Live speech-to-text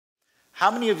How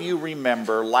many of you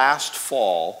remember last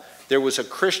fall there was a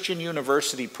Christian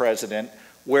university president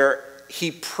where he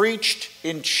preached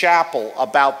in chapel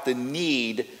about the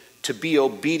need to be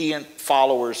obedient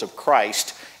followers of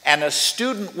Christ, and a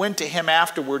student went to him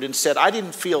afterward and said, "I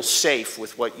didn't feel safe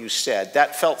with what you said.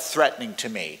 That felt threatening to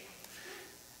me."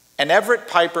 And Everett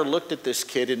Piper looked at this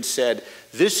kid and said,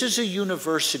 "This is a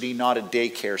university, not a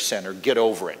daycare center. Get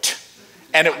over it."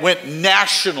 And it went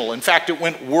national. In fact, it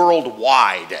went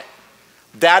worldwide.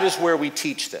 That is where we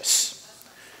teach this.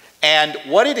 And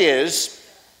what it is,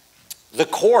 the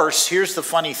course, here's the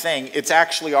funny thing, it's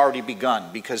actually already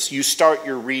begun because you start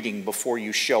your reading before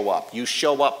you show up. You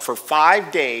show up for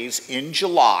 5 days in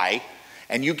July,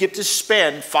 and you get to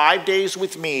spend 5 days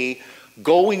with me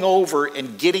going over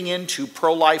and getting into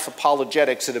pro-life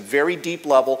apologetics at a very deep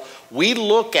level. We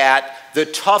look at the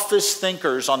toughest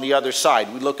thinkers on the other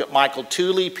side. We look at Michael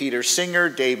Tooley, Peter Singer,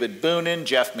 David Boonin,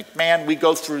 Jeff McMahon. We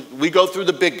go through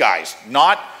the big guys,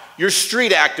 not your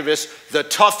street activists, the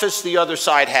toughest the other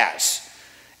side has.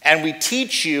 And we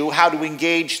teach you how to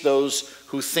engage those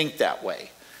who think that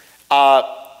way.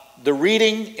 The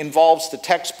reading involves the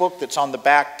textbook that's on the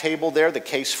back table there, The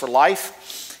Case for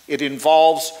Life. It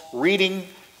involves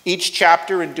reading each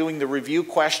chapter and doing the review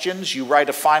questions. You write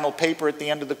a final paper at the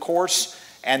end of the course,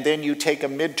 and then you take a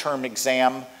midterm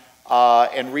exam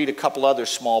and read a couple other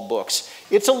small books.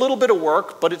 It's a little bit of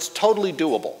work, but it's totally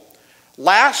doable.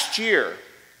 Last year,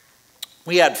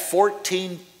 we had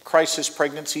 14 crisis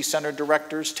pregnancy center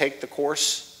directors take the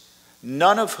course,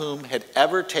 none of whom had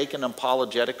ever taken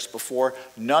apologetics before,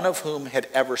 none of whom had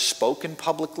ever spoken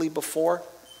publicly before.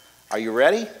 Are you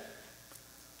ready?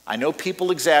 I know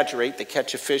people exaggerate. They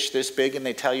catch a fish this big and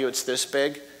they tell you it's this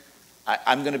big.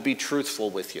 I'm going to be truthful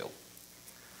with you.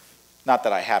 Not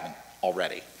that I haven't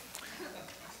already.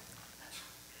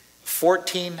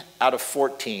 14 out of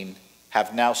 14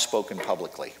 have now spoken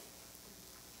publicly.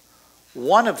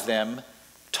 One of them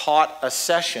taught a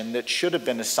session that should have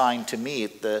been assigned to me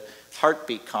at the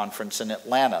Heartbeat Conference in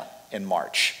Atlanta in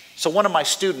March. So one of my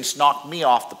students knocked me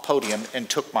off the podium and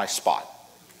took my spot.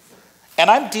 And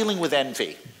I'm dealing with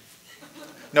envy.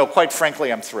 No, quite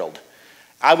frankly, I'm thrilled.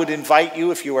 I would invite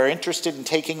you, if you are interested in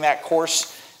taking that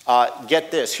course, get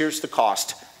this, here's the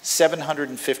cost,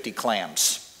 750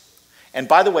 clams. And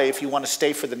by the way, if you want to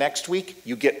stay for the next week,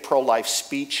 you get pro-life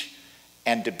speech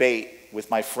and debate with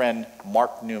my friend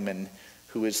Mark Newman,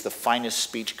 who is the finest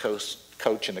speech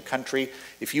coach in the country.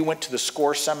 If you went to the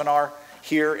SCORE seminar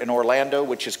here in Orlando,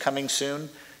 which is coming soon,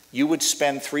 you would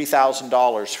spend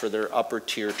 $3,000 for their upper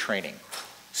tier training,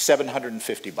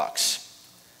 $750.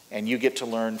 And you get to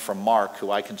learn from Mark,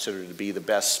 who I consider to be the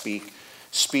best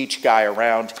speech guy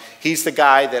around. He's the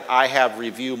guy that I have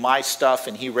review my stuff,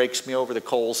 and he rakes me over the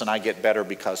coals, and I get better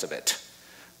because of it.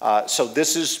 So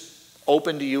this is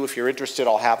open to you. If you're interested,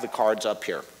 I'll have the cards up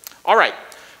here. All right,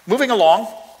 moving along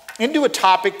into a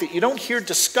topic that you don't hear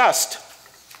discussed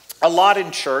a lot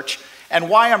in church, and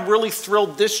why I'm really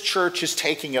thrilled this church is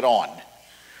taking it on.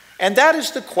 And that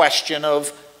is the question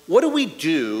of, what do we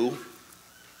do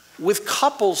with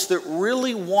couples that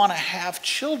really want to have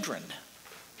children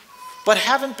but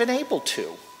haven't been able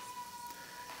to?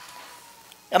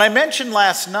 And I mentioned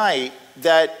last night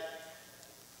that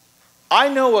I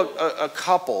know a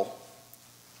couple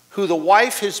who the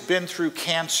wife has been through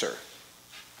cancer,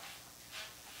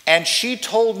 and she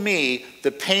told me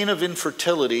the pain of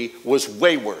infertility was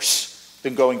way worse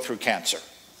than going through cancer.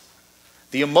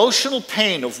 The emotional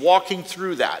pain of walking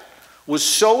through that was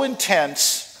so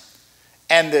intense,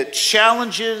 and the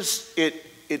challenges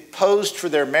it posed for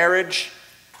their marriage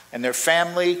and their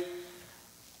family,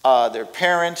 their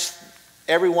parents,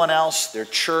 everyone else, their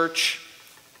church.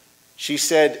 She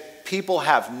said, people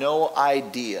have no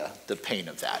idea the pain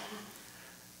of that.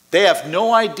 They have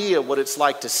no idea what it's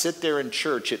like to sit there in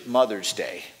church at Mother's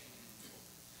Day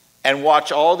and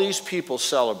watch all these people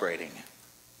celebrating.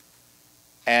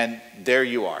 And there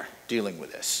you are, dealing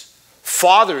with this.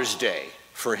 Father's Day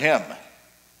for him.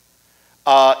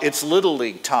 It's Little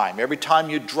League time. Every time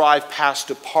you drive past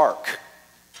a park,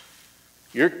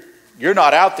 you're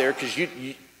not out there because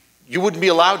you wouldn't be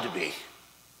allowed to be.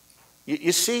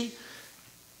 You see,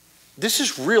 this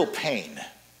is real pain.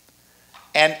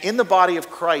 And in the body of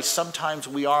Christ, sometimes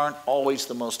we aren't always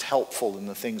the most helpful in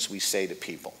the things we say to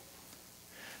people.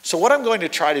 So what I'm going to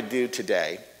try to do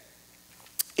today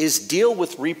is deal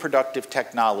with reproductive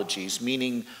technologies,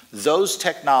 meaning those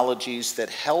technologies that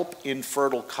help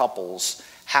infertile couples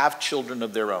have children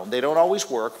of their own. They don't always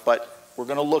work, but we're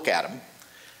going to look at them.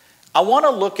 I want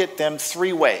to look at them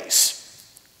three ways.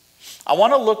 I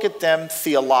want to look at them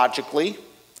theologically.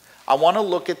 I want to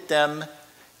look at them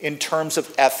in terms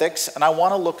of ethics, and I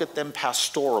want to look at them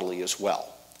pastorally as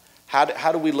well.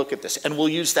 How do we look at this? And we'll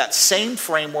use that same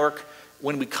framework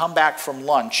when we come back from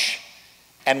lunch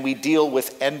and we deal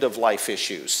with end-of-life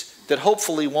issues that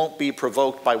hopefully won't be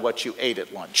provoked by what you ate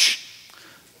at lunch.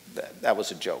 That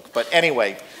was a joke. But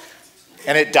anyway,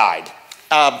 and it died.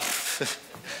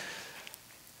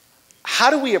 How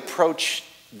do we approach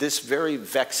this very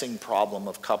vexing problem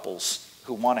of couples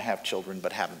who want to have children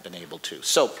but haven't been able to?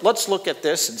 So let's look at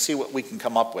this and see what we can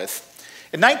come up with.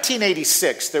 In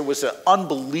 1986, there was an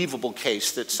unbelievable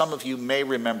case that some of you may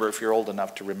remember if you're old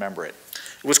enough to remember it.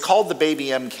 It was called the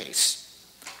Baby M case.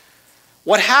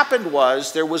 What happened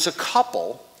was there was a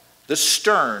couple, the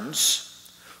Stearns,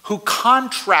 who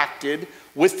contracted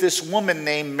with this woman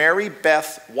named Mary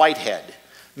Beth Whitehead.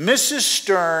 Mrs.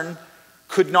 Stern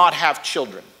could not have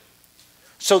children.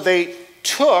 So they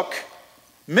took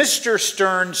Mr.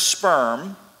 Stern's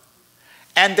sperm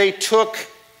and they took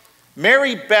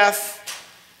Mary Beth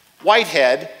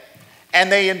Whitehead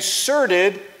and they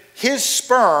inserted his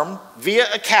sperm via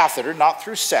a catheter, not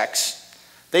through sex.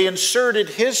 They inserted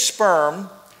his sperm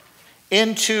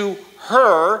into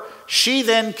her. She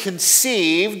then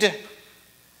conceived,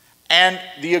 and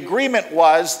the agreement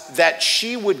was that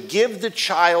she would give the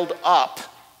child up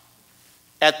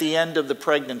at the end of the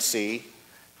pregnancy,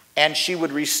 and she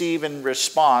would receive in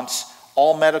response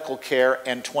all medical care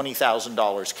and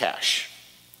 $20,000 cash.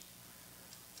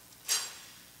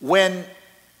 When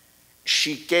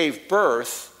she gave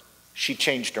birth, she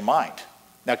changed her mind.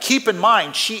 Now keep in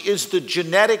mind, she is the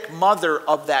genetic mother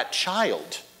of that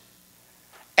child.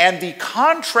 And the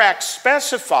contract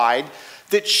specified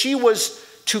that she was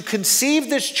to conceive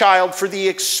this child for the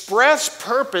express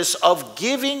purpose of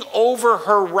giving over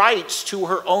her rights to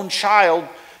her own child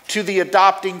to the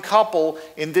adopting couple,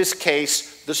 in this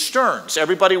case, the Stearns.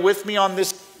 Everybody with me on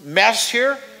this mess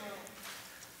here?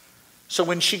 So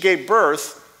when she gave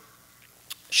birth,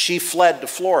 she fled to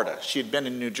Florida. She had been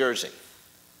in New Jersey.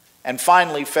 And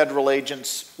finally, federal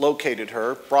agents located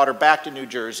her, brought her back to New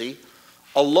Jersey.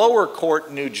 A lower court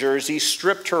in New Jersey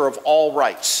stripped her of all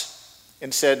rights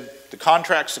and said, the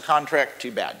contract's the contract,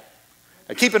 too bad.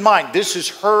 Now keep in mind, this is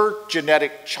her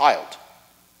genetic child.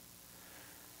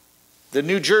 The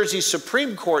New Jersey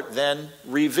Supreme Court then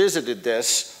revisited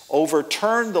this,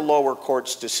 overturned the lower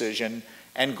court's decision,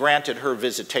 and granted her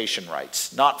visitation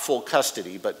rights. Not full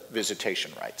custody, but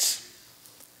visitation rights.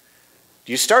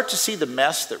 Do you start to see the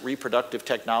mess that reproductive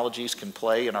technologies can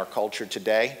play in our culture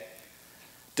today?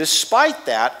 Despite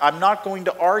that, I'm not going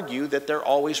to argue that they're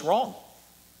always wrong.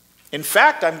 In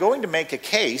fact, I'm going to make a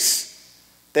case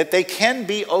that they can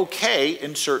be okay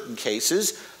in certain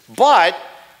cases, but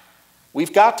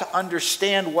we've got to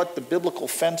understand what the biblical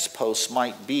fence posts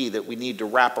might be that we need to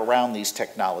wrap around these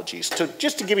technologies.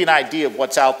 Just to give you an idea of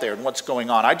what's out there and what's going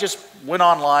on, I just went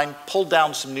online, pulled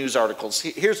down some news articles.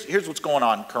 Here's what's going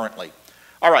on currently.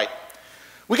 All right,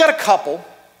 we got a couple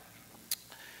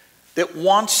that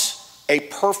wants a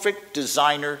perfect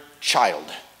designer child.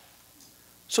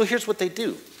 So here's what they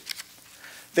do.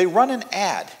 They run an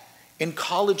ad in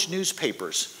college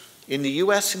newspapers in the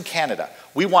US and Canada.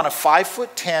 We want a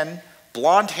 5'10",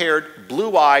 blonde-haired,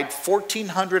 blue-eyed,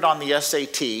 1,400 on the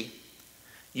SAT.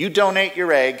 You donate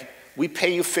your egg, we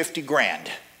pay you 50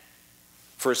 grand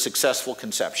for a successful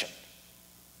conception.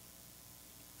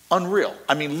 Unreal.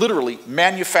 I mean, literally,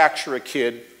 manufacture a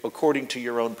kid according to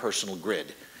your own personal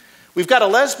grid. We've got a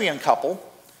lesbian couple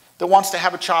that wants to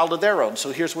have a child of their own,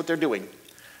 so here's what they're doing.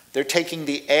 They're taking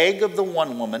the egg of the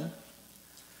one woman,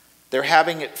 they're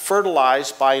having it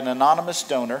fertilized by an anonymous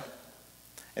donor,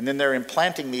 and then they're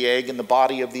implanting the egg in the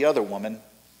body of the other woman,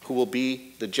 who will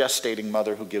be the gestating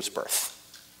mother who gives birth.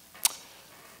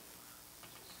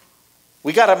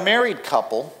 We got a married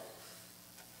couple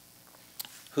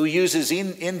who uses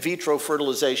in vitro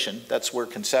fertilization. That's where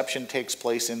conception takes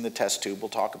place in the test tube. We'll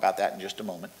talk about that in just a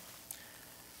moment.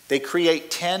 They create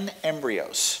 10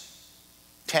 embryos.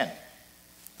 10.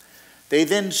 They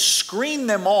then screen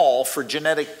them all for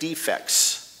genetic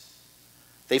defects.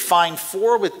 They find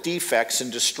 4 with defects and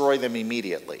destroy them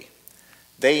immediately.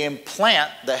 They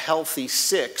implant the healthy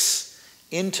 6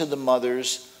 into the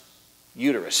mother's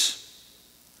uterus.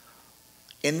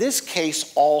 In this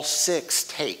case, all 6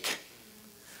 take.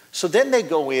 So then they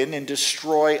go in and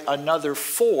destroy another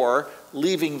 4,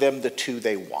 leaving them the 2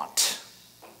 they want.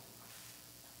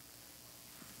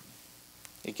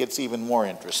 It gets even more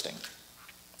interesting.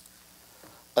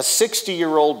 A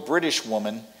 60-year-old British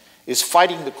woman is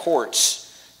fighting the courts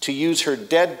to use her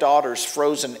dead daughter's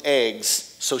frozen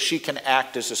eggs so she can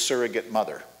act as a surrogate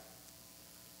mother.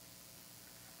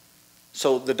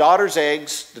 So the daughter's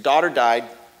eggs, the daughter died,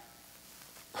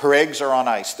 Her eggs are on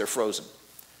ice, they're frozen.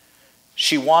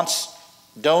 She wants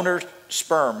donor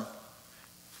sperm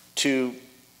to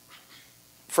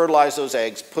fertilize those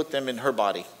eggs, put them in her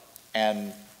body,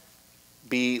 and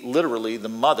be literally the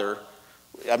mother.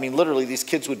 I mean, literally, these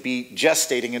kids would be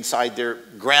gestating inside their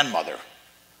grandmother.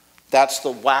 That's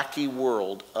the wacky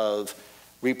world of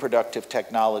reproductive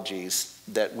technologies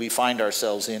that we find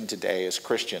ourselves in today as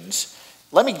Christians.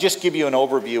 Let me just give you an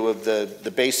overview of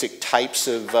the basic types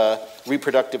of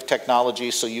reproductive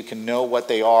technologies so you can know what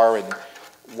they are and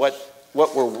what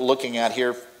we're looking at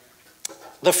here.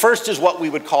 The first is what we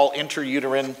would call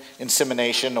intrauterine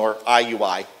insemination, or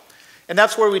IUI. And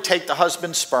that's where we take the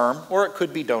husband's sperm, or it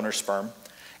could be donor sperm,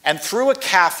 and through a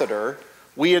catheter,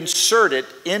 we insert it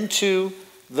into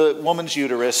the woman's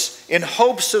uterus in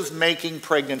hopes of making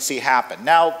pregnancy happen.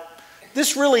 Now,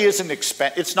 this really isn't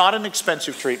it's not an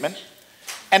expensive treatment,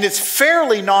 and it's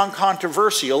fairly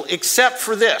non-controversial, except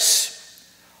for this.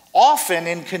 Often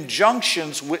in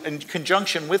conjunction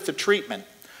with the treatment,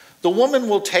 the woman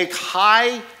will take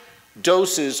high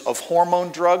doses of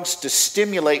hormone drugs to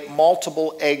stimulate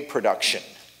multiple egg production.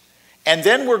 And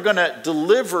then we're going to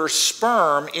deliver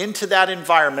sperm into that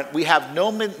environment. We have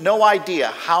no idea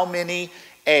how many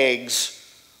eggs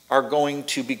are going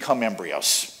to become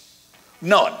embryos.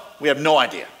 None. We have no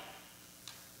idea.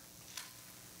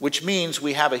 Which means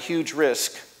we have a huge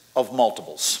risk of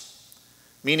multiples.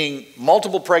 Meaning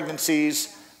multiple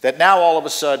pregnancies that now all of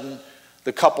a sudden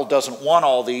the couple doesn't want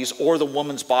all these, or the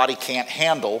woman's body can't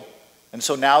handle, and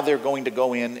so now they're going to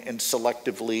go in and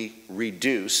selectively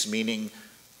reduce, meaning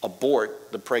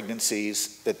abort the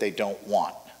pregnancies that they don't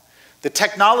want. The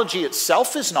technology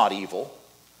itself is not evil,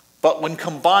 but when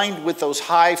combined with those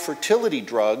high fertility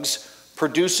drugs,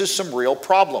 produces some real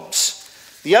problems.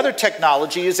 The other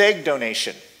technology is egg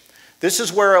donation. This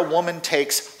is where a woman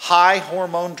takes high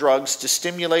hormone drugs to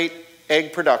stimulate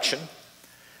egg production.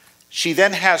 She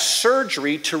then has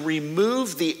surgery to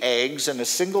remove the eggs in a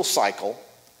single cycle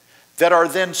that are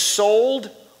then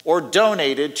sold or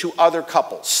donated to other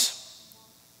couples.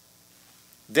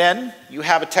 Then you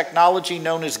have a technology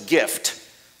known as GIFT,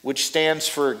 which stands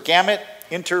for Gamete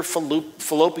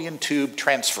Interfallopian Tube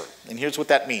Transfer. And here's what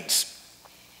that means.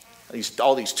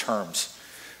 All these terms.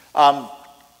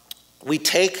 We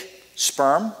take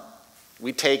sperm,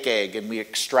 we take egg, and we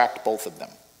extract both of them.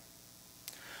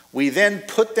 We then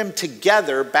put them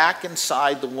together back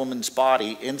inside the woman's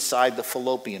body, inside the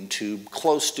fallopian tube,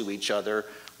 close to each other,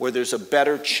 where there's a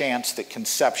better chance that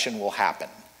conception will happen.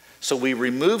 So we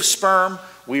remove sperm,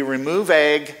 we remove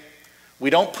egg, we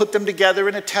don't put them together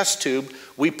in a test tube,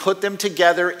 we put them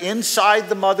together inside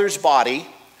the mother's body,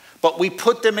 but we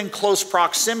put them in close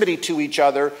proximity to each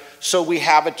other so we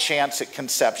have a chance at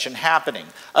conception happening.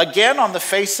 Again, on the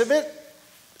face of it,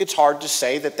 it's hard to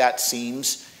say that that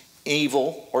seems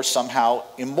evil or somehow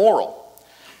immoral.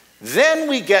 Then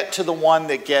we get to the one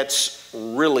that gets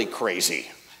really crazy.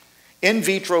 In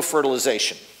vitro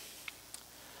fertilization.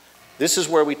 This is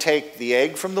where we take the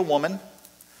egg from the woman,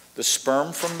 the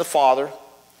sperm from the father,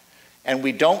 and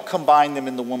we don't combine them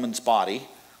in the woman's body.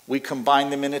 We combine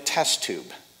them in a test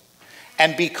tube.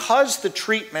 And because the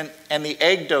treatment and the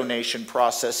egg donation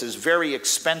process is very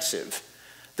expensive,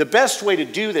 the best way to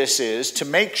do this is to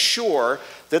make sure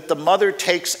that the mother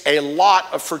takes a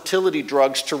lot of fertility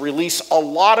drugs to release a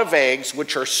lot of eggs,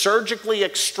 which are surgically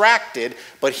extracted,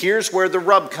 but here's where the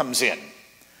rub comes in.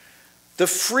 The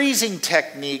freezing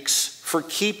techniques for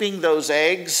keeping those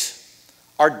eggs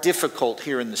are difficult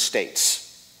here in the States.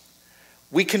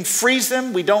 We can freeze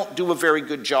them, we don't do a very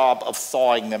good job of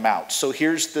thawing them out. So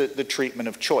here's the treatment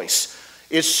of choice.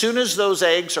 As soon as those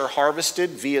eggs are harvested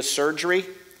via surgery,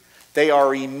 they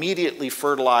are immediately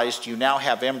fertilized. You now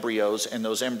have embryos, and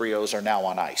those embryos are now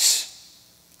on ice.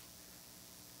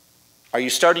 Are you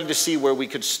starting to see where we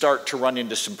could start to run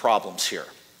into some problems here?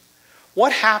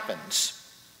 What happens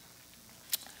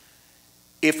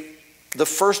if the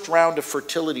first round of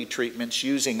fertility treatments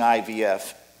using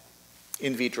IVF,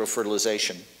 in vitro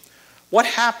fertilization, what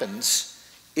happens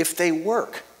if they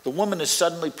work? The woman is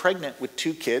suddenly pregnant with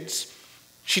 2 kids.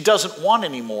 She doesn't want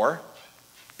any more,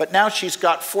 but now she's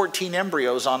got 14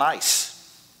 embryos on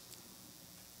ice.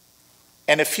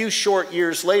 And a few short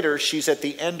years later, she's at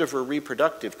the end of her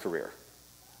reproductive career.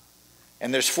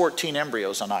 And there's 14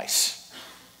 embryos on ice.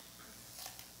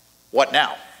 What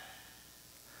now?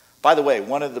 By the way,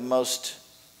 one of the most,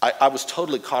 I was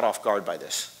totally caught off guard by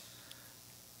this.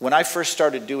 When I first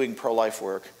started doing pro-life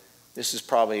work, this is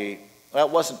probably, well,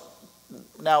 it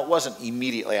wasn't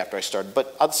immediately after I started,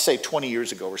 but I'd say 20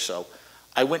 years ago or so,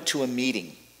 I went to a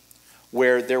meeting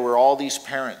where there were all these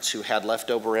parents who had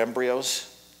leftover embryos,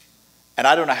 and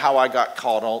I don't know how I got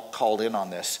called in on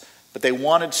this, but they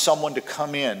wanted someone to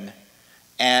come in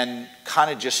and kind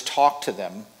of just talk to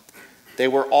them. They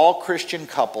were all Christian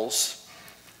couples,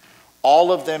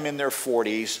 all of them in their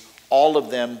 40s, all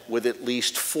of them with at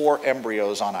least 4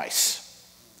 embryos on ice.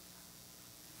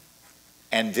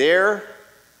 And there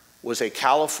was a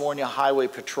California highway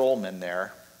patrolman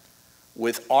there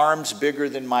with arms bigger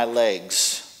than my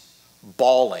legs,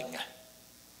 bawling,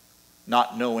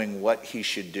 not knowing what he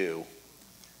should do,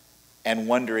 and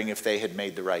wondering if they had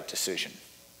made the right decision.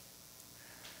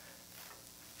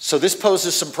 So this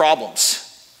poses some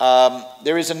problems.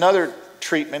 There is another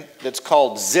treatment that's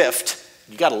called ZIFT.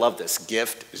 You gotta love this,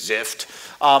 ZIFT.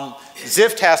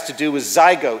 ZIFT has to do with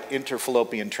zygote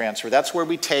interfallopian transfer. That's where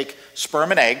we take sperm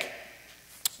and egg,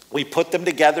 we put them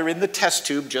together in the test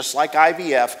tube, just like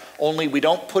IVF, only we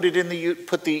don't put it in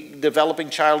put the developing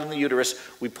child in the uterus,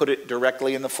 we put it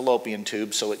directly in the fallopian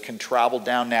tube so it can travel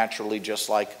down naturally just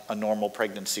like a normal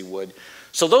pregnancy would.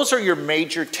 So those are your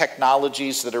major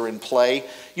technologies that are in play.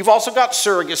 You've also got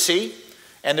surrogacy,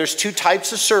 and there's 2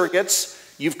 types of surrogates.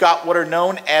 You've got what are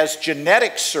known as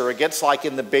genetic surrogates, like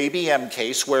in the baby M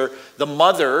case, where the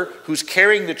mother who's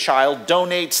carrying the child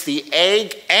donates the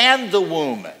egg and the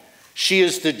womb. She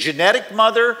is the genetic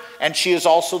mother, and she is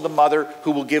also the mother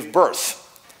who will give birth.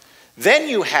 Then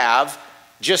you have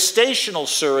gestational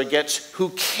surrogates who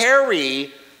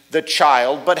carry the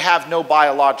child but have no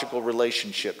biological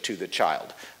relationship to the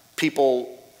child.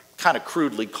 People kind of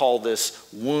crudely call this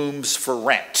wombs for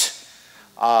rent.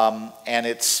 And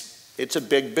it's a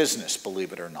big business,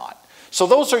 believe it or not. So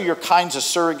those are your kinds of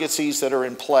surrogacies that are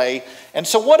in play. And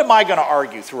so what am I going to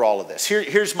argue through all of this?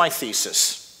 Here's my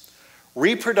thesis.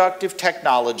 Reproductive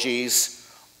technologies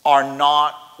are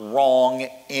not wrong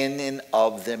in and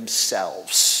of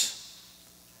themselves.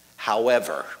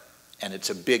 However, and it's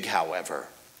a big however,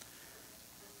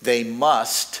 they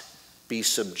must be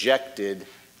subjected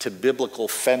to biblical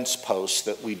fence posts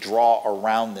that we draw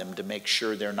around them to make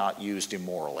sure they're not used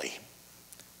immorally.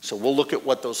 So we'll look at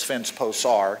what those fence posts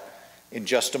are in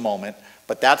just a moment,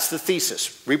 but that's the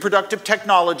thesis. Reproductive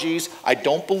technologies, I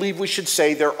don't believe we should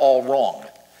say they're all wrong.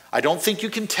 I don't think you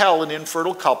can tell an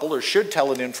infertile couple, or should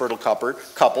tell an infertile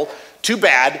couple, too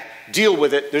bad, deal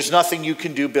with it, there's nothing you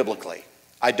can do biblically.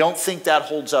 I don't think that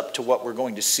holds up to what we're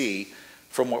going to see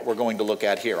from what we're going to look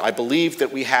at here. I believe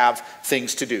that we have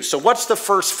things to do. So what's the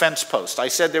first fence post? I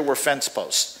said there were fence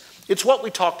posts. It's what we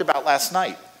talked about last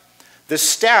night. The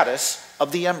status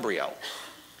of the embryo.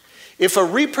 If a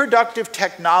reproductive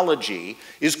technology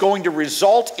is going to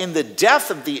result in the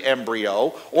death of the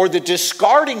embryo or the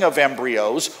discarding of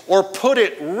embryos or put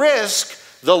at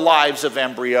risk the lives of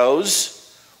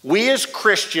embryos, we as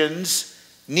Christians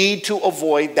need to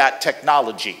avoid that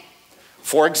technology.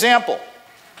 For example,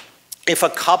 if a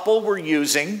couple were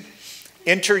using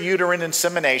intrauterine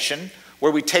insemination,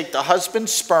 where we take the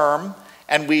husband's sperm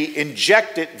and we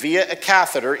inject it via a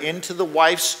catheter into the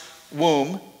wife's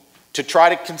womb to try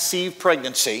to conceive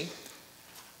pregnancy,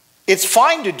 it's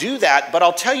fine to do that, but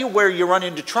I'll tell you where you run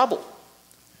into trouble.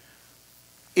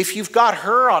 If you've got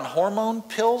her on hormone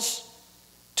pills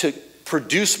to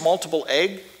produce multiple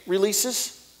egg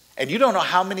releases, and you don't know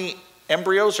how many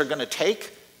embryos are going to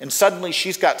take, and suddenly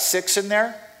she's got 6 in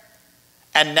there,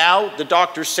 and now the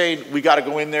doctor's saying we got to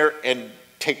go in there and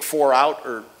take 4 out,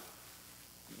 or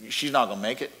she's not going to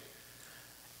make it.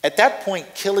 At that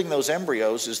point, killing those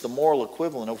embryos is the moral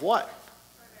equivalent of what?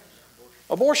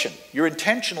 Abortion. You're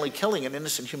intentionally killing an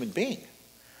innocent human being.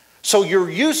 So your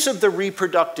use of the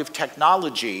reproductive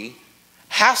technology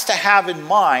has to have in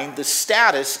mind the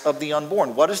status of the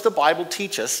unborn. What does the Bible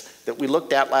teach us that we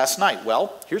looked at last night?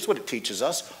 Well, here's what it teaches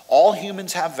us. All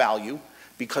humans have value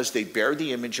because they bear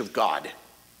the image of God.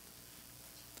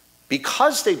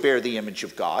 Because they bear the image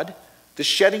of God, the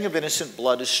shedding of innocent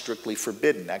blood is strictly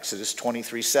forbidden. Exodus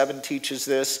 23:7 teaches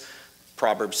this.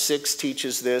 Proverbs 6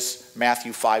 teaches this.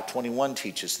 Matthew 5:21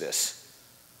 teaches this.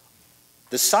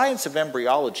 The science of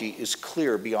embryology is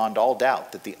clear beyond all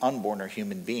doubt that the unborn are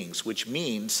human beings, which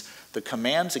means the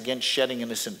commands against shedding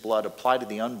innocent blood apply to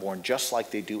the unborn just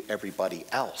like they do everybody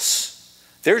else.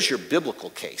 There's your biblical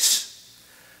case.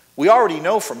 We already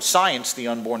know from science the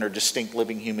unborn are distinct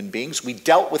living human beings. We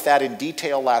dealt with that in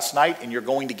detail last night, and you're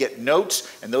going to get notes,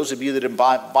 and those of you that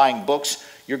are buying books,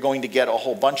 you're going to get a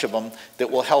whole bunch of them that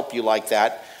will help you like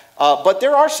that. But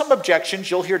there are some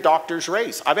objections you'll hear doctors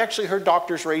raise. I've actually heard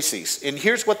doctors raise these, and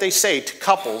here's what they say to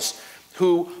couples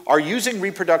who are using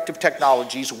reproductive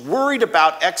technologies, worried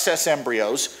about excess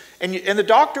embryos, and the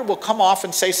doctor will come off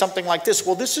and say something like this: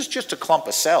 well, this is just a clump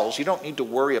of cells. You don't need to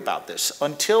worry about this.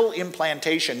 Until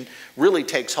implantation really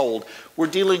takes hold, we're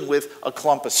dealing with a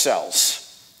clump of cells.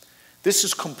 This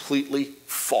is completely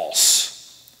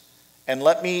false. And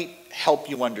let me help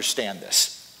you understand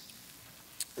this.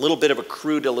 A little bit of a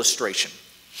crude illustration.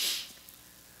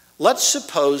 Let's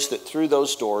suppose that through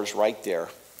those doors right there,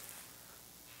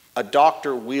 a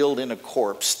doctor wheeled in a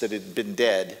corpse that had been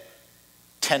dead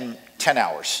 10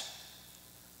 hours.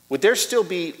 Would there still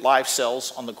be live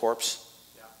cells on the corpse?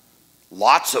 Yeah.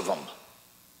 Lots of them.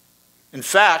 In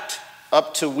fact,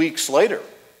 up to weeks later.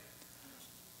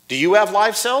 Do you have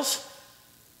live cells?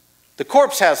 The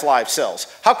corpse has live cells.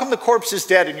 How come the corpse is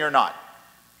dead and you're not?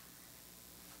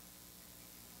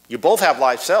 You both have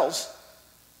live cells.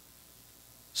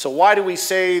 So why do we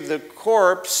say the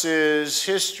corpse is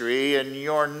history and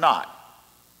you're not?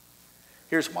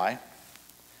 Here's why.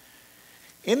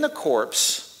 In the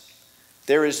corpse,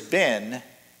 there has been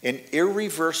an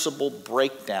irreversible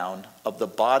breakdown of the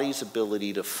body's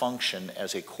ability to function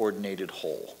as a coordinated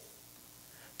whole.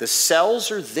 The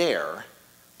cells are there,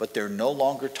 but they're no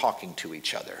longer talking to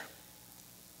each other.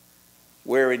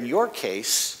 Where in your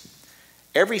case,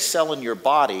 every cell in your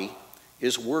body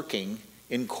is working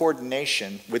in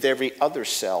coordination with every other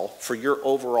cell for your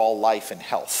overall life and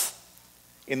health.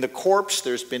 In the corpse,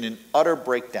 there's been an utter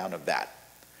breakdown of that.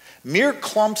 Mere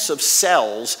clumps of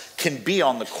cells can be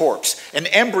on the corpse. An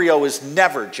embryo is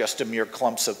never just a mere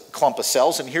clump of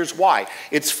cells, and here's why.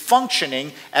 It's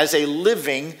functioning as a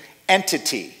living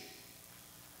entity.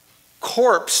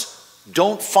 Corpse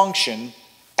don't function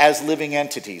as living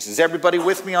entities. Is everybody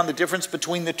with me on the difference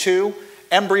between the two?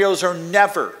 Embryos are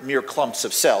never mere clumps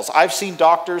of cells. I've seen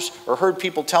doctors or heard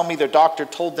people tell me their doctor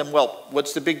told them, well,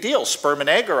 what's the big deal? Sperm and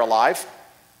egg are alive.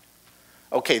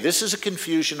 Okay, this is a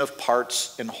confusion of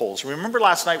parts and wholes. Remember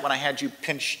last night when I had you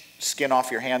pinch skin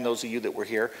off your hand, those of you that were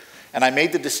here, and I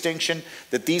made the distinction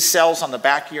that these cells on the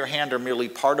back of your hand are merely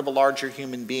part of a larger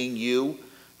human being, you.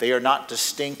 They are not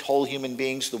distinct whole human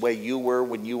beings the way you were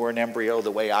when you were an embryo,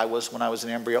 the way I was when I was an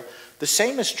embryo. The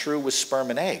same is true with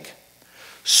sperm and egg.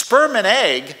 Sperm and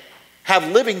egg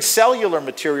have living cellular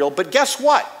material, but guess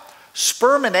what?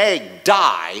 Sperm and egg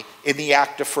die in the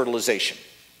act of fertilization.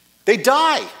 They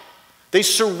die. They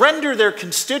surrender their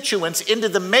constituents into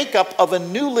the makeup of a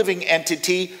new living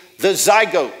entity, the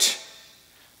zygote.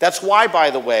 That's why, by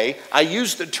the way, I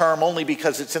use the term only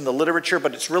because it's in the literature,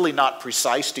 but it's really not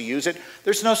precise to use it.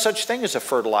 There's no such thing as a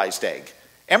fertilized egg.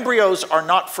 Embryos are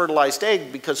not fertilized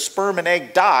egg because sperm and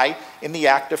egg die in the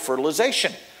act of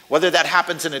fertilization, whether that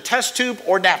happens in a test tube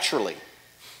or naturally.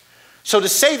 So to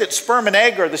say that sperm and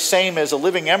egg are the same as a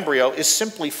living embryo is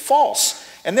simply false.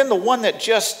 And then the one that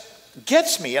just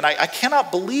gets me, and I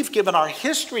cannot believe given our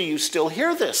history you still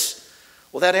hear this.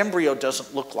 Well, that embryo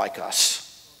doesn't look like us.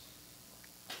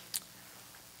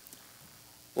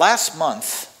 Last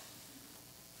month,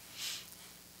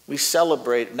 we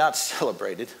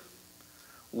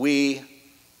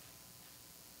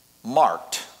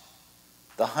marked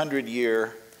the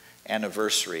 100-year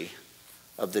anniversary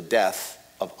of the death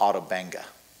of Ota Benga.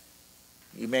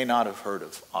 You may not have heard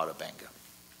of Ota Benga.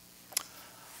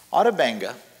 Ota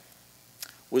Benga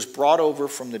was brought over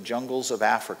from the jungles of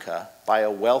Africa by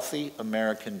a wealthy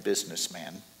American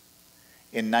businessman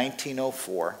in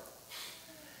 1904.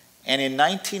 And in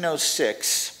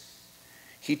 1906,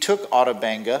 he took Ota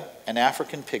Benga, an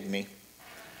African pygmy,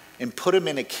 and put him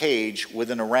in a cage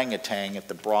with an orangutan at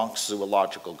the Bronx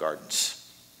Zoological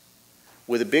Gardens,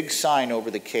 with a big sign over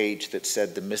the cage that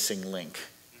said "The Missing Link,"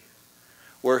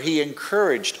 where he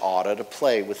encouraged Ota to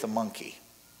play with the monkey.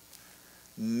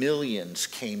 Millions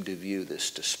came to view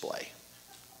this display.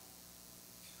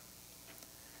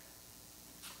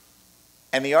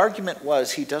 And the argument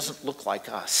was, he doesn't look like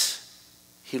us.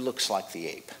 He looks like the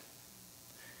ape.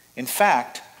 In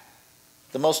fact,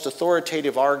 the most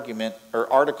authoritative argument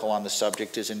or article on the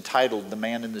subject is entitled "The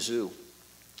Man in the Zoo."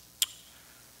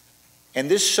 And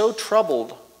this so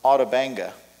troubled Ota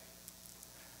Benga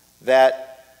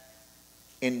that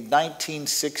in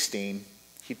 1916,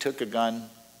 he took a gun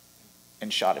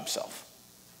and shot himself.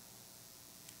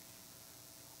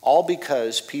 All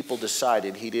because people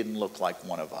decided he didn't look like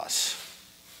one of us.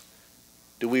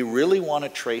 Do we really want to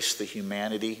trace the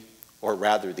humanity, or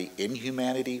rather the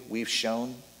inhumanity we've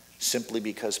shown simply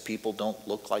because people don't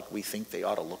look like we think they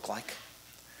ought to look like?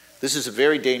 This is a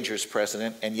very dangerous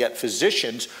precedent, and yet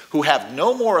physicians who have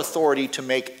no more authority to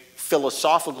make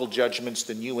philosophical judgments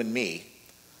than you and me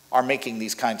are making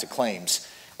these kinds of claims,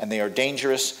 and they are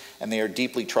dangerous and they are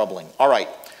deeply troubling. All right,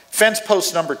 fence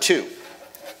post number 2.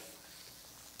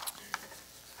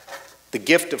 The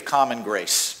gift of common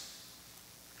grace.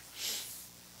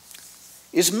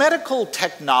 Is medical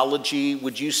technology,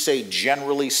 would you say,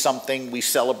 generally something we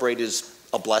celebrate as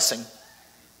a blessing?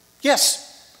 Yes.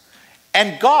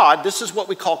 And God, this is what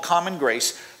we call common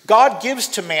grace, God gives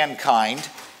to mankind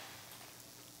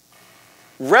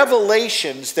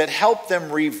revelations that help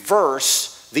them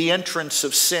reverse the entrance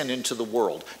of sin into the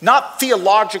world. Not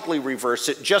theologically reverse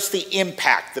it, just the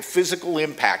impact, the physical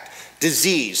impact,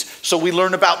 disease. So we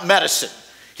learn about medicine.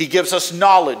 He gives us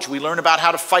knowledge. We learn about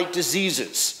how to fight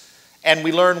diseases. And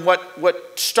we learn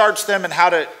what starts them and how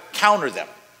to counter them.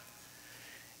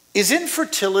 Is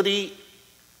infertility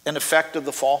an effect of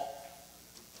the fall?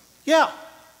 Yeah.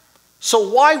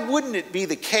 So why wouldn't it be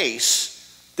the case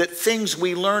that things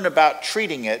we learn about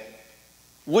treating it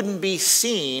wouldn't be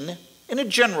seen, in a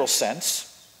general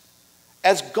sense,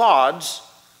 as God's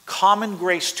common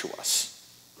grace to us?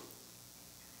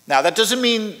 Now, that doesn't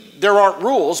mean there aren't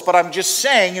rules, but I'm just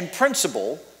saying, in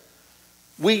principle,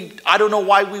 I don't know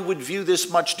why we would view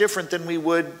this much different than we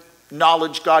would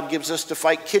knowledge God gives us to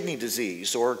fight kidney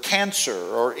disease or cancer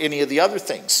or any of the other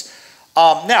things.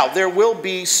 Now, there will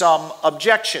be some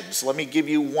objections. Let me give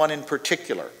you one in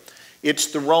particular. It's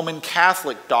the Roman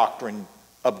Catholic doctrine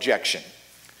objection.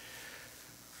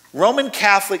 Roman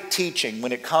Catholic teaching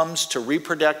when it comes to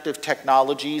reproductive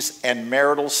technologies and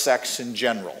marital sex in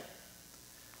general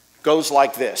goes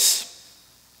like this.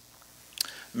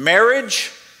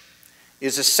 Marriage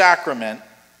is a sacrament,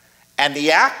 and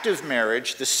the act of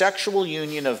marriage, the sexual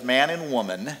union of man and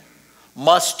woman,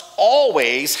 must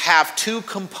always have two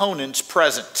components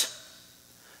present: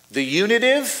 the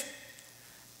unitive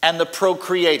and the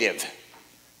procreative.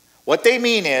 What they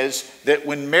mean is that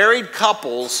when married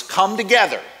couples come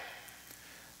together,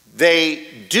 they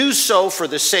do so for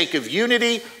the sake of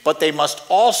unity, but they must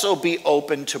also be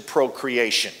open to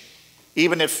procreation.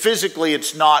 Even if physically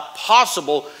it's not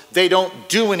possible, they don't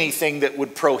do anything that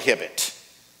would prohibit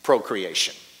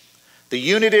procreation. The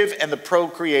unitive and the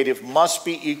procreative must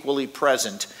be equally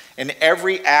present in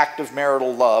every act of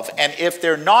marital love, and if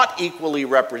they're not equally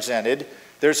represented,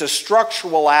 there's a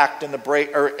structural act in the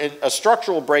break, or a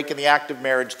structural break in the act of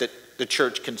marriage that the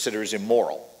church considers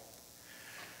immoral.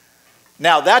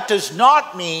 Now, that does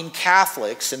not mean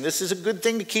Catholics, and this is a good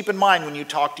thing to keep in mind when you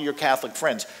talk to your Catholic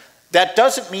friends, that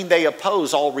doesn't mean they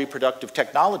oppose all reproductive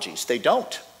technologies. They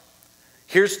don't.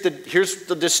 Here's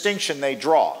the distinction they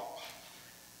draw.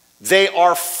 They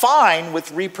are fine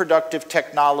with reproductive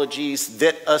technologies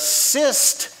that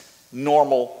assist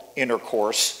normal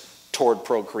intercourse toward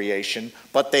procreation,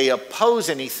 but they oppose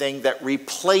anything that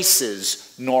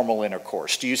replaces normal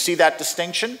intercourse. Do you see that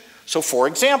distinction? So, for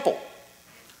example,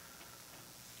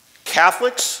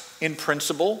 Catholics, in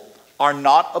principle, are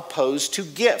not opposed to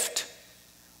gift,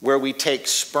 where we take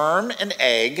sperm and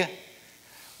egg,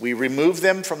 we remove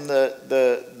them from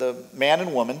the man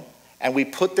and woman, and we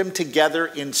put them together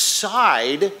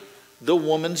inside the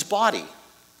woman's body.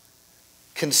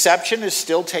 Conception is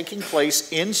still taking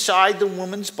place inside the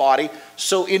woman's body,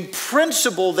 so in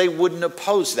principle they wouldn't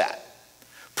oppose that,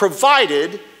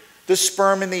 provided the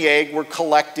sperm and the egg were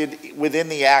collected within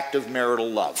the act of marital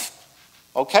love.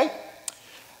 Okay?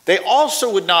 They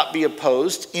also would not be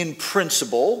opposed, in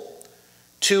principle,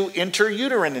 to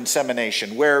intrauterine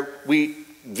insemination, where we,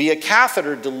 via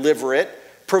catheter, deliver it,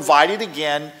 provided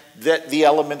again that the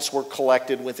elements were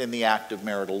collected within the act of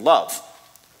marital love.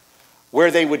 Where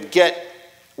they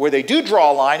do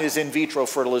draw a line is in vitro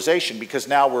fertilization, because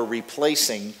now we're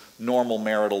replacing normal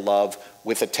marital love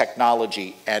with a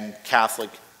technology, and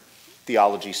Catholic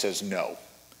theology says no.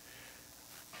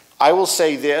 I will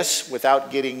say this without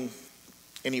getting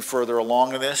any further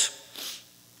along in this.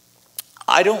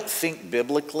 I don't think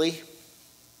biblically,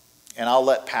 and I'll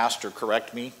let Pastor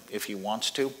correct me if he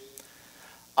wants to,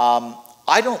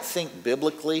 I don't think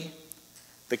biblically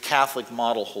the Catholic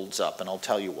model holds up, and I'll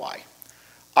tell you why.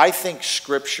 I think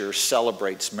Scripture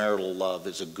celebrates marital love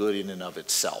as a good in and of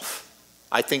itself.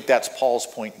 I think that's Paul's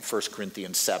point in 1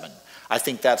 Corinthians 7. I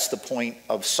think that's the point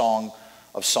of Song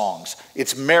of Songs.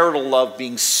 It's marital love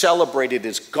being celebrated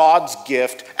as God's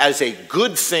gift, as a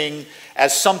good thing,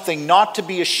 as something not to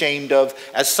be ashamed of,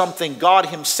 as something God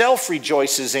himself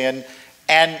rejoices in,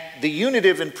 and the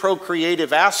unitive and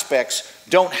procreative aspects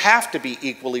don't have to be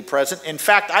equally present. In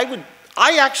fact,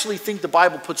 I actually think the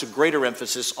Bible puts a greater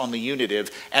emphasis on the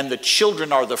unitive, and the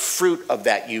children are the fruit of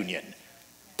that union.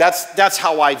 That's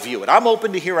how I view it. I'm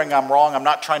open to hearing I'm wrong. I'm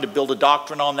not trying to build a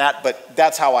doctrine on that, but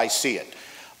that's how I see it.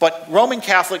 But Roman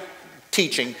Catholic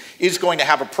teaching is going to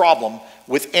have a problem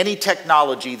with any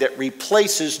technology that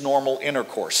replaces normal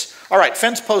intercourse. All right,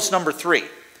 fence post number 3.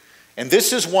 And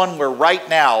this is one where right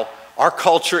now our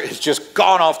culture has just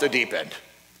gone off the deep end.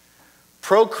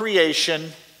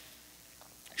 Procreation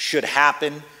should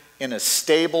happen in a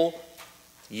stable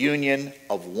union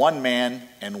of one man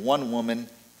and one woman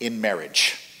in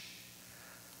marriage.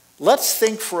 Let's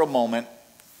think for a moment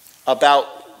about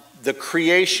the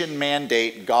creation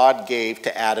mandate God gave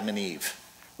to Adam and Eve.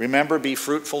 Remember, be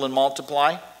fruitful and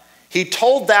multiply? He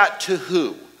told that to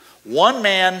who? One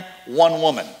man, one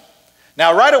woman.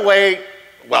 Now, right away,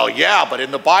 well, yeah, but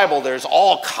in the Bible, there's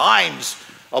all kinds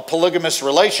of polygamous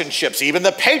relationships. Even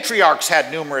the patriarchs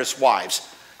had numerous wives.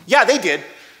 Yeah, they did.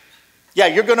 Yeah,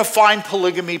 you're going to find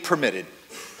polygamy permitted.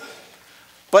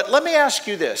 But let me ask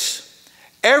you this.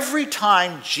 Every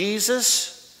time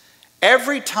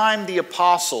the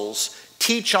apostles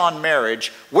teach on marriage,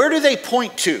 where do they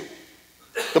point to?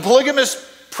 The polygamous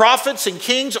prophets and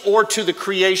kings, or to the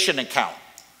creation account?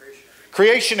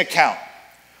 Creation account.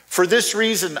 For this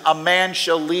reason, a man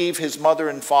shall leave his mother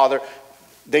and father.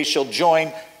 They shall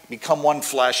join, become one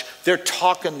flesh. They're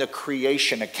talking the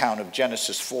creation account of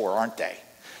Genesis 4, aren't they?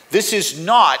 This is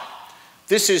not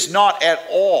at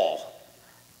all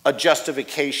a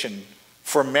justification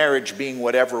for marriage being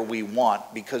whatever we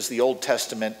want, because the Old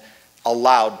Testament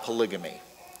allowed polygamy.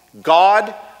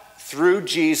 God, through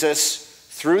Jesus,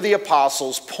 through the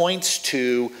apostles, points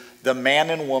to the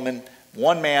man and woman,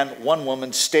 one man, one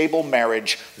woman, stable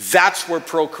marriage. That's where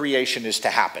procreation is to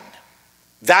happen.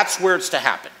 That's where it's to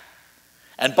happen.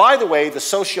 And by the way, the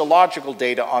sociological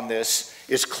data on this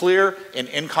is clear and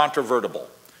incontrovertible.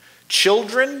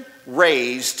 Children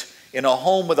raised in a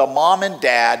home with a mom and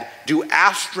dad do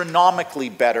astronomically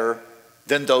better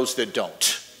than those that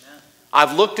don't.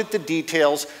 I've looked at the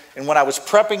details, and when I was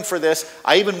prepping for this,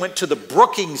 I even went to the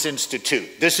Brookings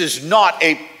Institute. This is not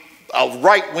a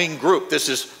right-wing group. This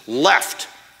is left.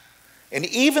 And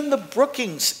even the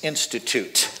Brookings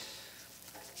Institute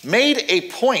made a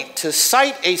point to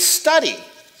cite a study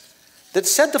that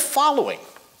said the following.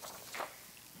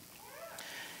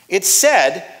 It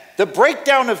said, the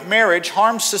breakdown of marriage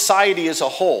harms society as a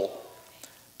whole.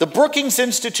 The Brookings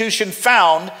Institution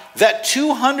found that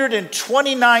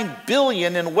 $229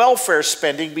 billion in welfare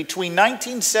spending between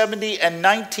 1970 and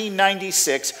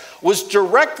 1996 was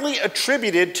directly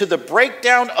attributed to the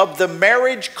breakdown of the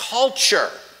marriage culture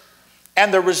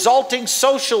and the resulting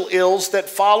social ills that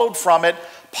followed from it.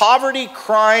 Poverty,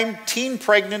 crime, teen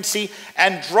pregnancy,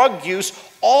 and drug use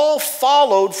all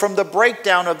followed from the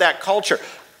breakdown of that culture.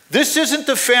 This isn't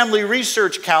the Family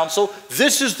Research Council.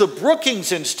 This is the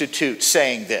Brookings Institute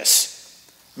saying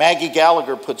this. Maggie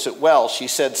Gallagher puts it well. She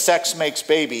said, sex makes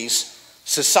babies,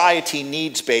 society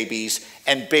needs babies,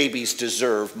 and babies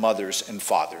deserve mothers and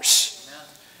fathers.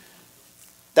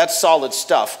 That's solid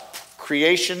stuff.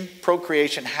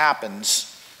 Procreation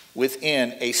happens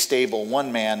within a stable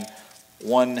one man,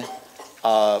 one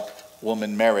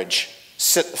woman marriage.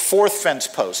 Fourth fence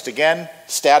post. Again,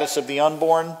 status of the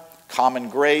unborn, common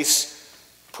grace,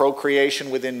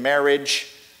 procreation within marriage.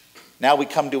 Now we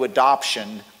come to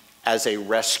adoption as a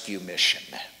rescue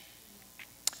mission.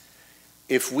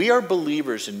 If we are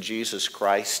believers in Jesus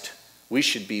Christ, we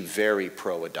should be very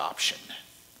pro-adoption.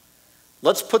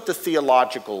 Let's put the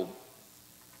theological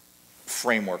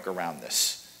framework around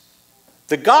this.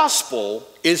 The gospel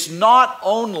is not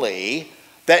only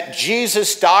that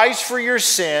Jesus dies for your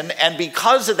sin, and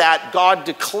because of that, God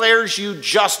declares you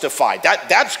justified.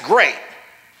 That's great.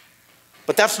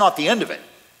 But that's not the end of it.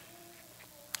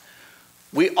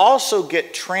 We also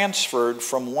get transferred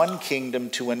from one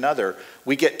kingdom to another.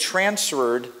 We get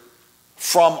transferred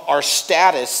from our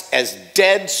status as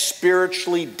dead,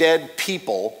 spiritually dead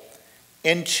people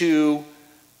into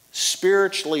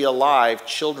spiritually alive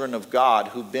children of God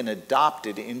who've been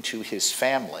adopted into his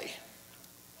family.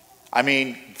 I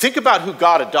mean, think about who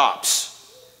God adopts.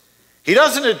 He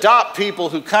doesn't adopt people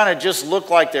who kind of just look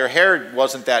like their hair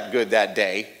wasn't that good that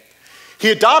day.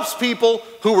 He adopts people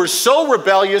who were so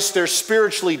rebellious they're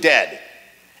spiritually dead.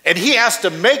 And he has to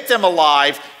make them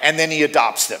alive, and then he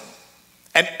adopts them.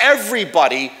 And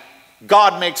everybody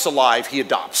God makes alive, he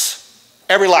adopts.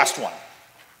 Every last one.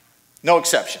 No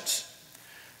exceptions.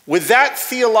 With that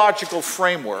theological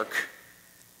framework,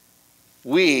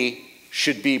 we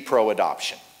should be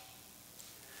pro-adoption.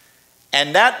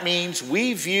 And that means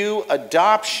we view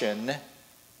adoption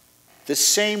the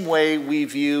same way we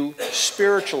view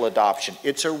spiritual adoption.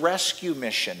 It's a rescue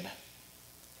mission.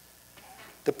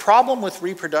 The problem with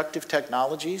reproductive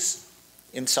technologies,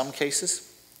 in some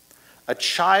cases, a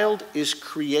child is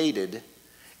created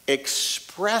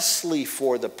expressly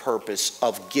for the purpose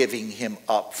of giving him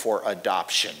up for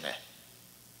adoption.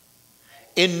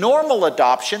 In normal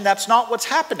adoption, that's not what's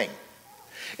happening.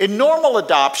 In normal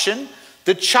adoption,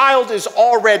 the child is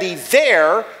already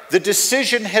there, the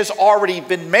decision has already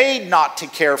been made not to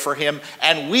care for him,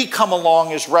 and we come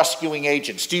along as rescuing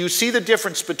agents. Do you see the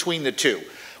difference between the two?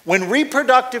 When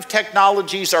reproductive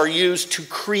technologies are used to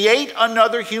create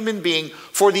another human being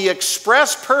for the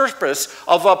express purpose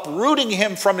of uprooting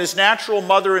him from his natural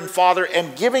mother and father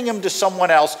and giving him to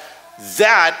someone else,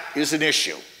 that is an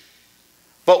issue.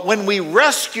 But when we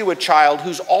rescue a child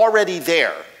who's already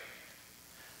there,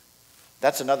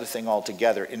 that's another thing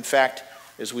altogether. In fact,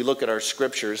 as we look at our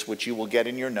scriptures, which you will get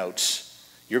in your notes,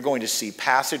 you're going to see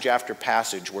passage after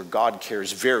passage where God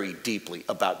cares very deeply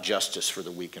about justice for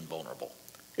the weak and vulnerable.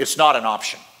 It's not an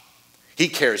option. He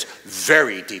cares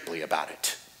very deeply about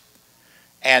it.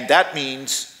 And that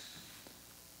means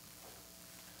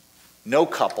no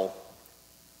couple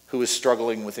who is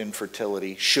struggling with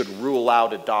infertility should rule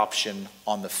out adoption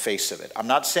on the face of it. I'm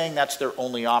not saying that's their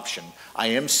only option. I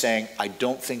am saying I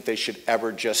don't think they should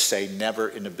ever just say never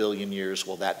in a billion years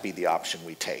will that be the option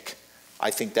we take.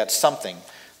 I think that's something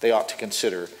they ought to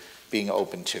consider being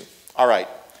open to. All right.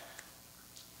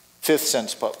 Fifth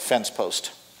fence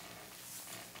post.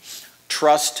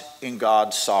 Trust in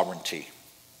God's sovereignty.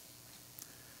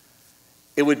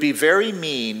 It would be very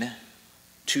mean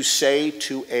to say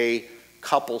to a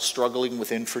couple struggling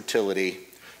with infertility,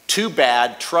 too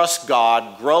bad, trust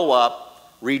God, grow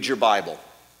up, read your Bible.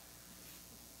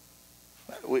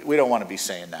 We don't want to be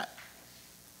saying that.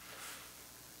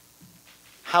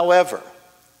 However,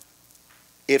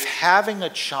 if having a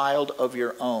child of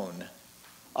your own,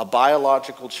 a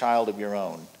biological child of your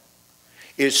own,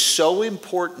 is so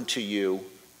important to you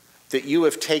that you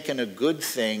have taken a good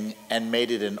thing and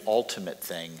made it an ultimate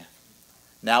thing,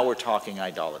 now we're talking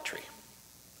idolatry.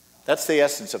 That's the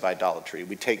essence of idolatry.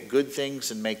 We take good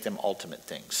things and make them ultimate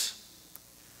things.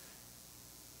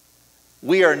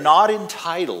 We are not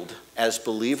entitled as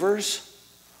believers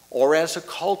or as a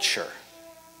culture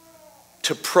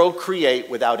to procreate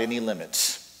without any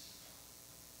limits.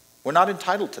 We're not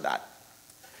entitled to that.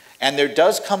 And there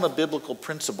does come a biblical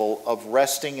principle of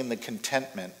resting in the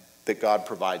contentment that God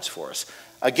provides for us.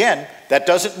 Again, that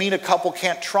doesn't mean a couple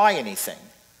can't try anything,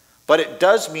 but it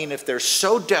does mean if they're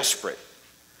so desperate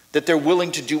that they're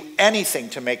willing to do anything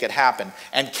to make it happen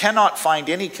and cannot find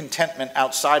any contentment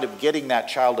outside of getting that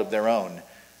child of their own,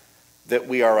 that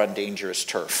we are on dangerous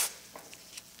turf.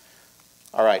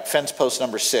 All right, fence post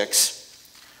number 6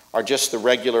 are just the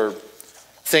regular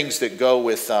things that go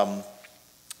with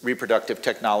reproductive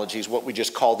technologies, what we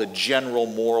just call the general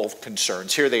moral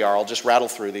concerns. Here they are. I'll just rattle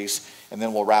through these and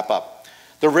then we'll wrap up.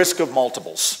 The risk of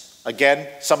multiples. Again,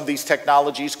 some of these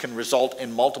technologies can result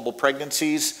in multiple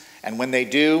pregnancies, and when they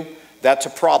do, that's a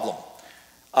problem.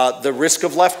 The risk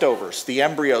of leftovers, the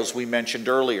embryos we mentioned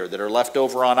earlier that are left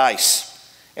over on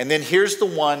ice. And then here's the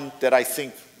one that I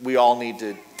think we all need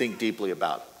to think deeply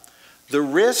about. The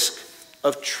risk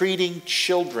of treating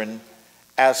children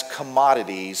as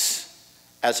commodities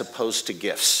as opposed to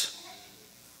gifts.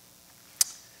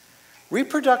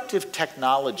 Reproductive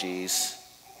technologies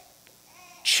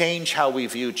change how we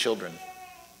view children.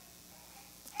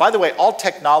 By the way, all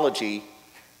technology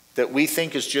that we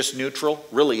think is just neutral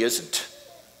really isn't.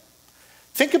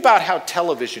 Think about how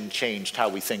television changed how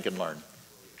we think and learn.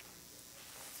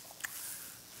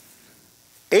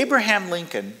 Abraham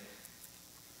Lincoln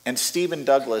and Stephen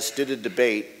Douglas did a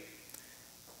debate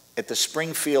at the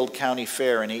Springfield County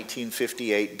Fair in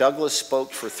 1858. Douglas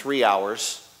spoke for 3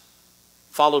 hours,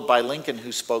 followed by Lincoln,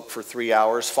 who spoke for 3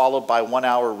 hours, followed by 1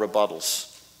 hour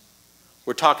rebuttals.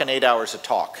 We're talking 8 hours of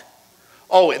talk.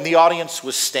 Oh, and the audience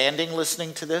was standing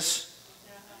listening to this?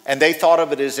 And they thought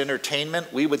of it as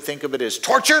entertainment. We would think of it as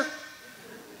torture.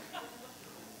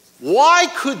 Why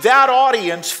could that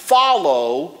audience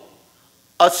follow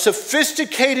a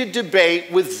sophisticated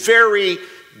debate with very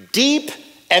deep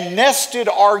and nested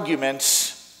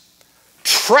arguments,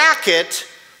 track it,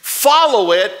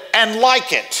 follow it, and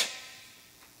like it?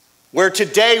 Where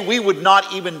today we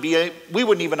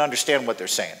wouldn't even understand what they're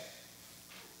saying.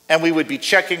 And we would be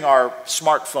checking our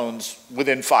smartphones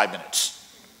within 5 minutes.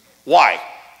 Why?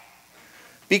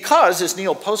 Because, as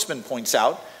Neil Postman points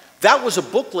out, that was a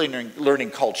book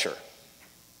learning culture.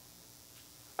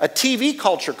 A TV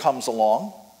culture comes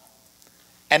along,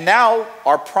 and now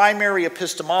our primary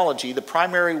epistemology, the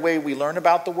primary way we learn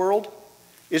about the world,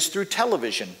 is through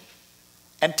television.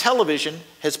 And television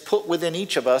has put within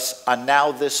each of us a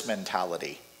now this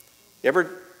mentality. You ever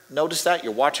notice that?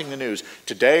 You're watching the news.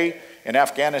 Today in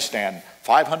Afghanistan,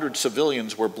 500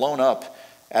 civilians were blown up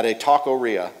at a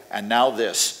taqueria, and now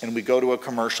this. And we go to a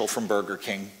commercial from Burger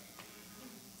King.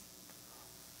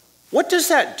 What does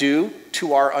that do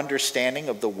to our understanding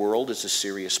of the world as a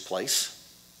serious place?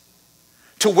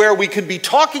 To where we can be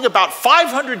talking about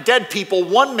 500 dead people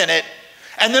 1 minute,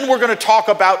 and then we're going to talk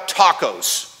about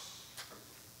tacos.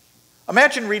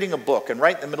 Imagine reading a book and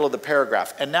right in the middle of the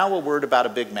paragraph, and now a word about a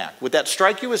Big Mac. Would that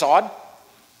strike you as odd?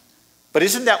 But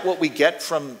isn't that what we get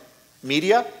from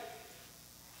media?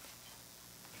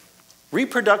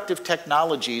 Reproductive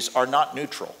technologies are not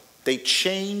neutral. They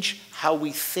change how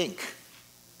we think.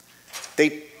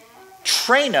 They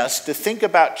train us to think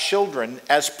about children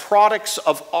as products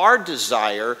of our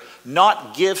desire,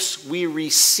 not gifts we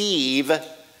receive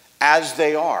as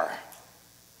they are.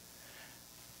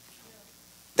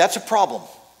 That's a problem.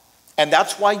 And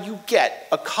that's why you get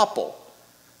a couple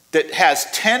that has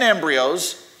 10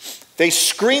 embryos. They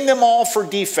screen them all for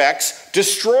defects,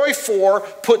 destroy 4,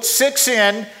 put 6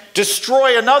 in,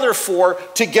 destroy another 4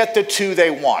 to get the 2 they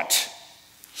want.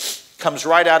 Comes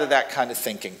right out of that kind of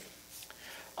thinking.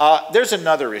 There's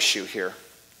another issue here.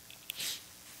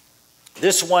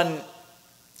 This one,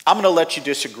 I'm going to let you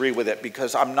disagree with it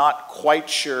because I'm not quite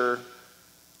sure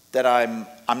that I'm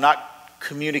not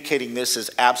communicating this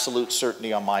as absolute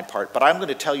certainty on my part, but I'm going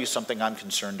to tell you something I'm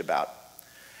concerned about.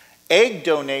 Egg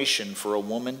donation for a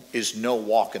woman is no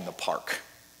walk in the park.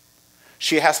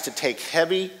 She has to take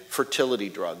heavy fertility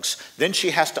drugs. Then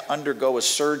she has to undergo a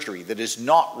surgery that is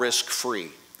not risk-free,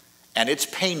 and it's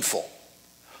painful,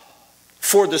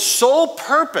 for the sole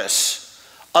purpose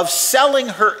of selling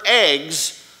her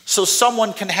eggs so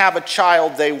someone can have a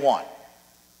child they want.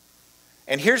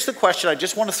 And here's the question, I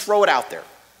just want to throw it out there.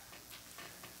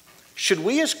 Should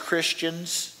we as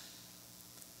Christians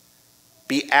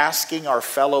be asking our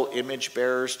fellow image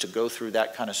bearers to go through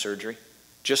that kind of surgery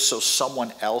just so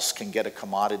someone else can get a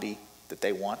commodity that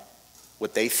they want,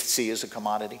 what they see as a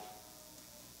commodity?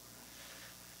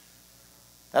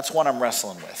 That's one I'm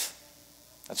wrestling with.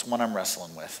 That's one I'm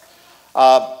wrestling with.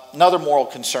 Another moral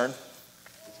concern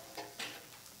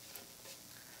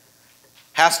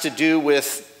has to do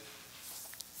with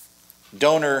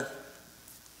donor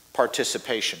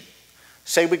participation.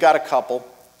 Say we got a couple.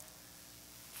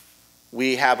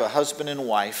 We have a husband and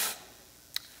wife.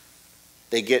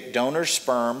 They get donor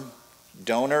sperm,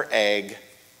 donor egg,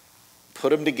 put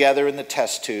them together in the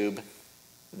test tube.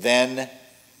 Then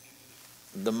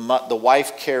the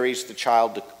wife carries the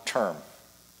child to term.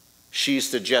 She's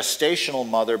the gestational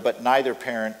mother, but neither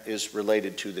parent is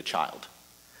related to the child.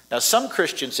 Now, some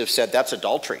Christians have said that's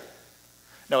adultery.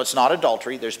 No, it's not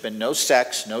adultery. There's been no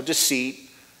sex, no deceit,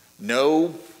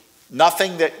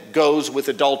 nothing that goes with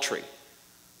adultery.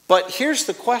 But here's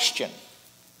the question.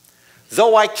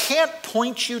 Though I can't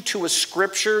point you to a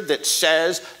scripture that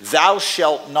says, thou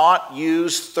shalt not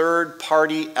use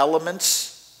third-party elements,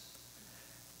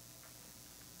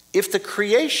 if the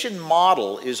creation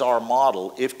model is our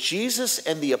model, if Jesus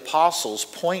and the apostles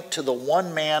point to the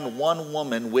one man, one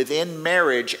woman within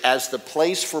marriage as the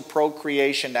place for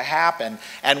procreation to happen,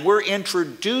 and we're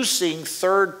introducing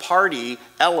third-party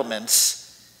elements,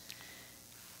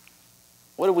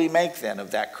 what do we make then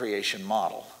of that creation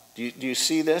model? Do you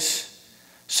see this?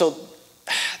 So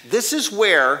this is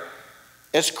where,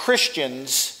 as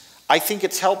Christians, I think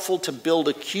it's helpful to build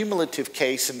a cumulative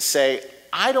case and say,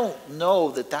 I don't know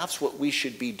that that's what we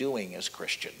should be doing as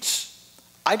Christians.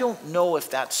 I don't know if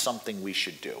that's something we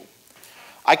should do.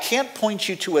 I can't point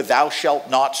you to a thou shalt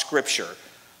not scripture,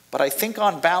 but I think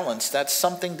on balance that's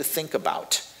something to think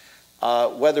about,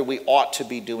 whether we ought to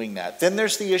be doing that. Then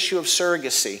there's the issue of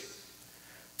surrogacy.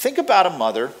 Think about a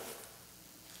mother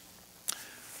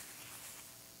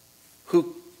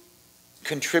who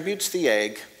contributes the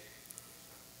egg,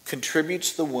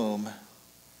 contributes the womb,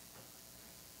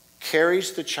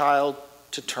 carries the child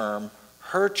to term,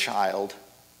 her child.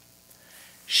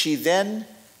 She then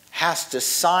has to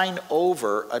sign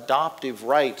over adoptive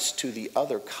rights to the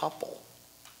other couple,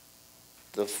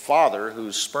 the father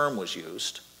whose sperm was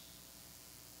used.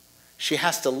 She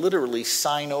has to literally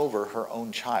sign over her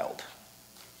own child.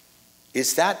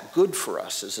 Is that good for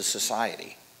us as a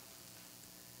society?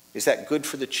 Is that good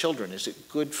for the children? Is it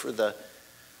good for the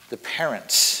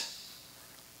parents?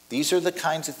 These are the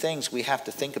kinds of things we have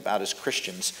to think about as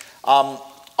Christians.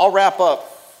 I'll wrap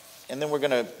up, and then we're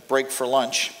going to break for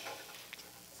lunch.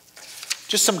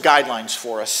 Just some guidelines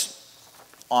for us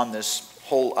on this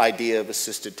whole idea of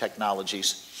assisted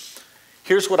technologies.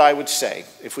 Here's what I would say,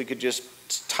 if we could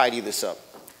just tidy this up.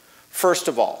 First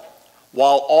of all,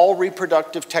 while all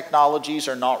reproductive technologies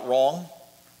are not wrong,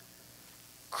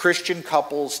 Christian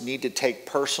couples need to take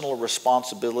personal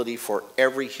responsibility for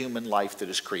every human life that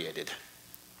is created.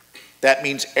 That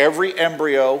means every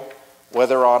embryo,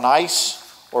 whether on ice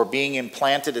or being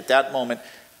implanted at that moment,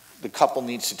 the couple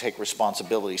needs to take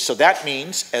responsibility. So that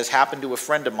means, as happened to a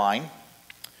friend of mine,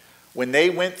 when they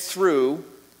went through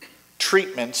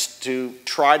treatments to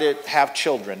try to have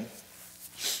children,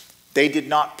 they did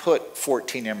not put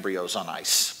 14 embryos on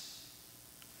ice.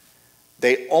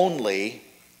 They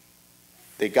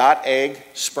got egg,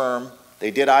 sperm,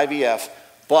 they did IVF,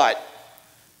 but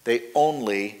they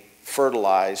only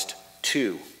fertilized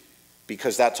 2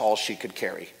 because that's all she could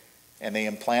carry. And they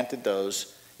implanted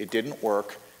those, it didn't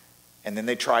work, and then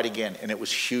they tried again, and it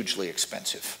was hugely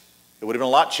expensive. It would have been a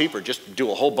lot cheaper just to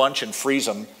do a whole bunch and freeze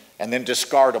them and then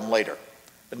discard them later.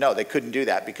 But no, they couldn't do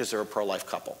that because they're a pro-life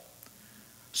couple.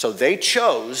 So they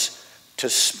chose to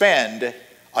spend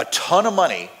a ton of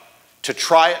money to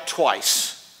try it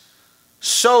twice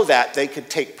so that they could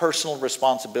take personal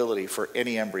responsibility for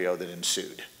any embryo that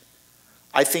ensued.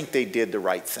 I think they did the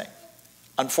right thing.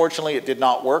 Unfortunately, it did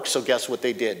not work, so guess what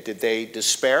they did? Did they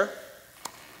despair?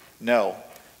 No.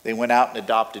 They went out and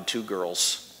adopted 2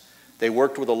 girls. They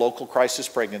worked with a local crisis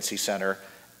pregnancy center,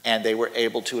 and they were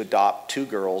able to adopt 2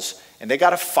 girls. And they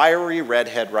got a fiery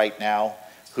redhead right now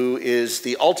who is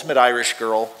the ultimate Irish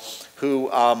girl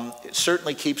who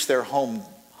certainly keeps their home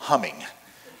humming.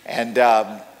 And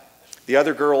the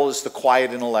other girl is the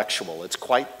quiet intellectual. It's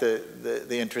quite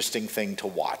the interesting thing to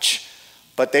watch.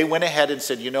 But they went ahead and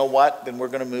said, you know what, then we're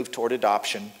going to move toward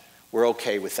adoption. We're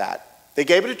okay with that. They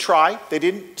gave it a try. They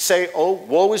didn't say, oh,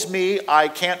 woe is me, I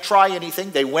can't try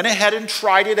anything. They went ahead and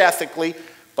tried it ethically,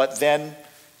 but then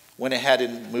went ahead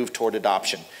and moved toward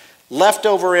adoption.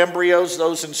 Leftover embryos,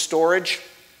 those in storage,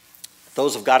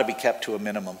 those have got to be kept to a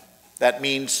minimum. That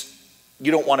means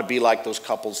you don't want to be like those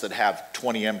couples that have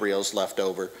 20 embryos left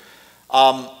over.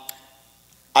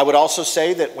 I would also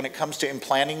say that when it comes to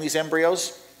implanting these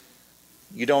embryos,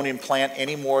 you don't implant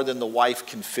any more than the wife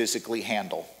can physically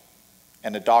handle.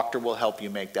 And a doctor will help you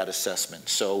make that assessment.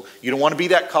 So you don't want to be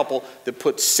that couple that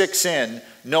puts 6 in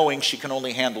knowing she can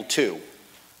only handle 2.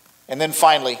 And then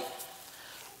finally,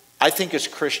 I think as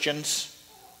Christians,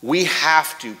 we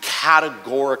have to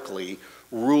categorically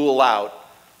rule out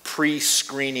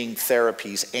pre-screening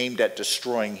therapies aimed at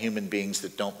destroying human beings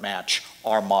that don't match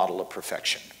our model of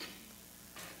perfection.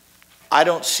 I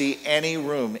don't see any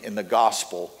room in the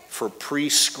gospel for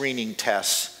pre-screening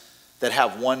tests that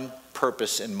have one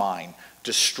purpose in mind: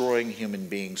 destroying human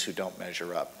beings who don't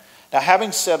measure up. Now,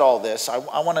 having said all this, I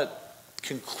want to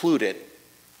conclude it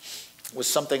with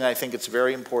something I think it's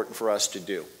very important for us to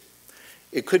do.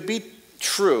 It could be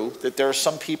true that there are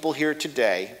some people here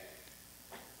today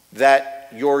that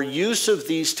your use of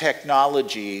these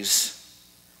technologies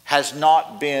has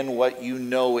not been what you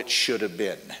know it should have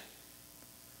been.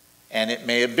 And it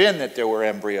may have been that there were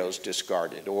embryos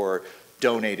discarded or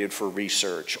donated for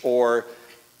research, or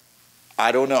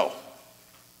I don't know.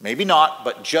 Maybe not,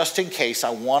 but just in case,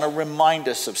 I want to remind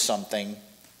us of something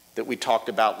that we talked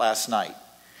about last night.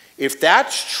 If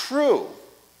that's true,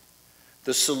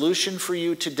 the solution for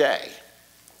you today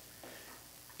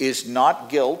is not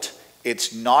guilt,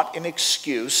 it's not an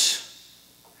excuse,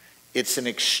 it's an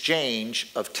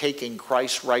exchange of taking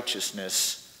Christ's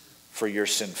righteousness for your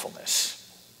sinfulness.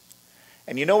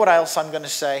 And you know what else I'm going to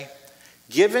say?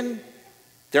 Given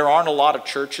there aren't a lot of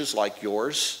churches like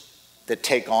yours that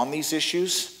take on these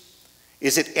issues,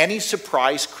 is it any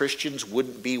surprise Christians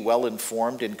wouldn't be well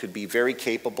informed and could be very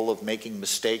capable of making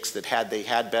mistakes that had they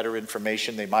had better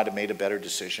information, they might have made a better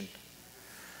decision?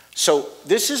 So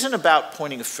this isn't about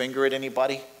pointing a finger at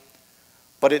anybody,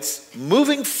 but it's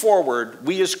moving forward,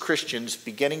 we as Christians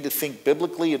beginning to think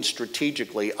biblically and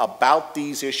strategically about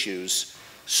these issues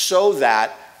so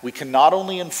that we can not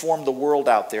only inform the world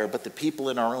out there, but the people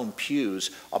in our own pews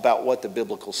about what the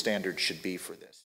biblical standards should be for this.